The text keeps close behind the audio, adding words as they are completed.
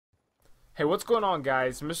Hey, what's going on,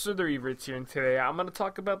 guys? MrTheRevertz here, and today I'm going to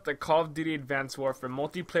talk about the Call of Duty Advanced Warfare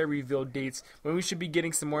multiplayer reveal dates, when we should be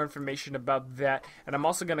getting some more information about that, and I'm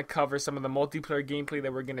also going to cover some of the multiplayer gameplay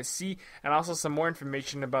that we're going to see, and also some more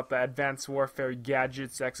information about the Advanced Warfare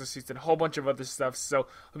gadgets, exosuits, and a whole bunch of other stuff. So,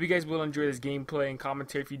 hope you guys will enjoy this gameplay and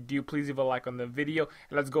commentary. If you do, please leave a like on the video,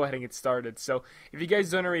 and let's go ahead and get started. So, if you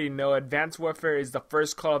guys don't already know, Advanced Warfare is the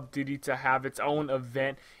first Call of Duty to have its own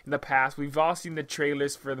event in the past. We've all seen the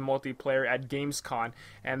trailers for the multiplayer at Gamescom,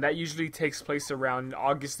 and that usually takes place around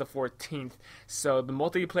August the 14th. So the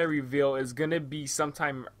multiplayer reveal is going to be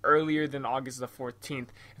sometime earlier than August the 14th.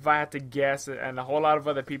 If I had to guess, and a whole lot of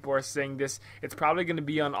other people are saying this, it's probably going to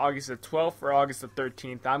be on August the 12th or August the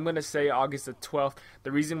 13th. I'm going to say August the 12th.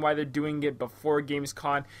 The reason why they're doing it before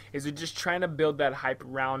Gamescom is they're just trying to build that hype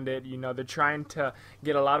around it. You know, they're trying to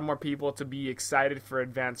get a lot more people to be excited for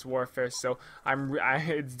Advanced Warfare. So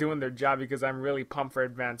it's doing their job because I'm really pumped for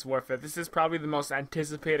Advanced Warfare. This is probably the most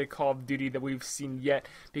anticipated Call of Duty that we've seen yet,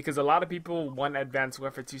 because a lot of people want Advanced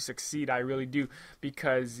Warfare to succeed. I really do,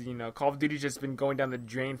 because you know, Call of Duty's just been going down the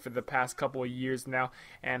drain for the past couple of years now,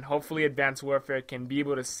 and hopefully Advanced Warfare can be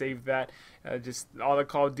able to save that. Just all the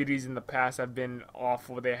Call of Duties in the past have been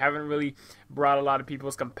awful. They haven't really brought a lot of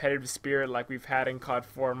people's competitive spirit like we've had in COD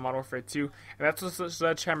 4 and Modern Warfare 2, and that's what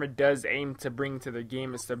Sledgehammer does aim to bring to their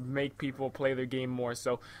game, is to make people play their game more.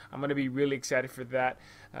 So I'm going to be really excited for that.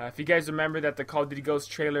 If you guys remember that the Call of Duty Ghost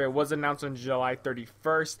trailer, it was announced on July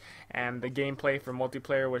 31st, and the gameplay for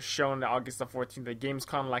multiplayer was shown August the 14th at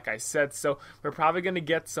Gamescom, like I said. So we're probably going to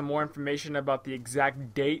get some more information about the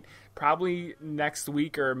exact date probably next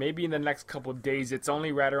week, or maybe in the next couple of days. It's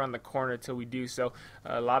only right around the corner till we do. So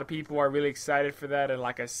a lot of people are really excited for that, and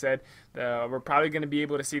like I said, we're probably going to be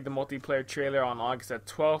able to see the multiplayer trailer on August the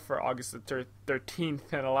 12th or August the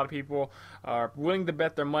 13th, and a lot of people are willing to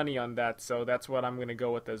bet their money on that, so that's what I'm going to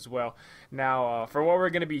go with as well. Now, for what we're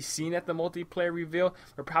going to be seeing at the multiplayer reveal,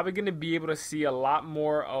 we're probably going to be able to see a lot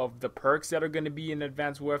more of the perks that are going to be in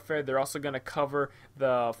Advanced Warfare. They're also going to cover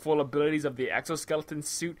the full abilities of the exoskeleton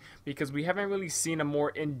suit, because we haven't really seen a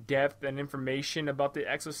more in-depth and information about the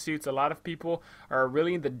exosuits. A lot of people are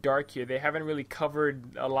really in the dark here. They haven't really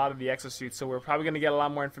covered a lot of the exosuits, so we're probably going to get a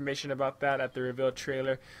lot more information about that at the reveal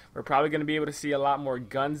trailer. We're probably going to be able to see a lot more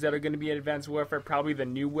guns that are going to be in Advanced Warfare, probably the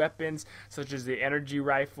new weapons such as the energy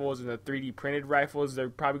rifles and the 3D printed rifles. They're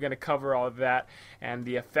probably going to cover all of that, and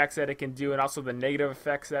the effects that it can do, and also the negative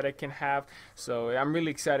effects that it can have. So I'm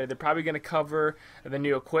really excited. They're probably going to cover the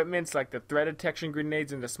new equipments like the threat detection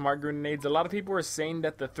grenades and the smart grenades. A lot of people are saying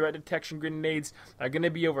that the threat detection grenades are going to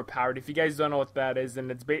be overpowered. If you guys don't know what that is,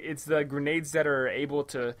 then it's the grenades that are able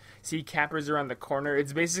to see campers around the corner.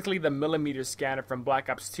 It's basically the millimeter scanner from Black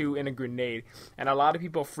Ops 2 in a grenade, and a lot of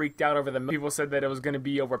people freaked out over people said that it was going to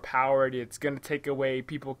be overpowered. It's going to take away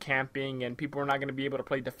people camping, and people are not going to be able to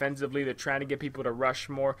play defensively. They're trying to get people to rush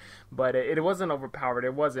more, but it wasn't overpowered.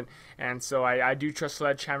 It wasn't, and so I do trust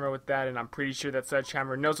Sledgehammer with that, and I'm pretty sure that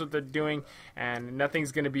Sledgehammer knows what they're doing, and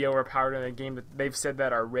nothing's going to be overpowered in the game. That they've said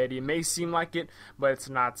that already. It may seem like it, but it's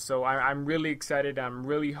not. So I'm really excited. I'm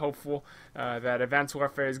really hopeful that Advanced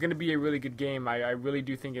Warfare is going to be a really good game. I really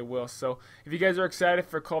do think it will. So if you guys are excited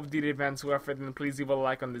for Call of Duty Advanced Warfare, then please leave a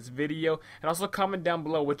like on this video, and also comment down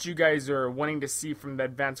below what you guys are wanting to see from the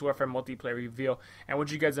Advanced Warfare multiplayer reveal, and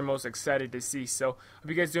what you guys are most excited to see. So hope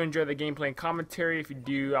you guys do enjoy the gameplay and commentary. If you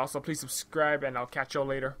do, also please subscribe, and I'll catch y'all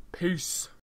later. Peace.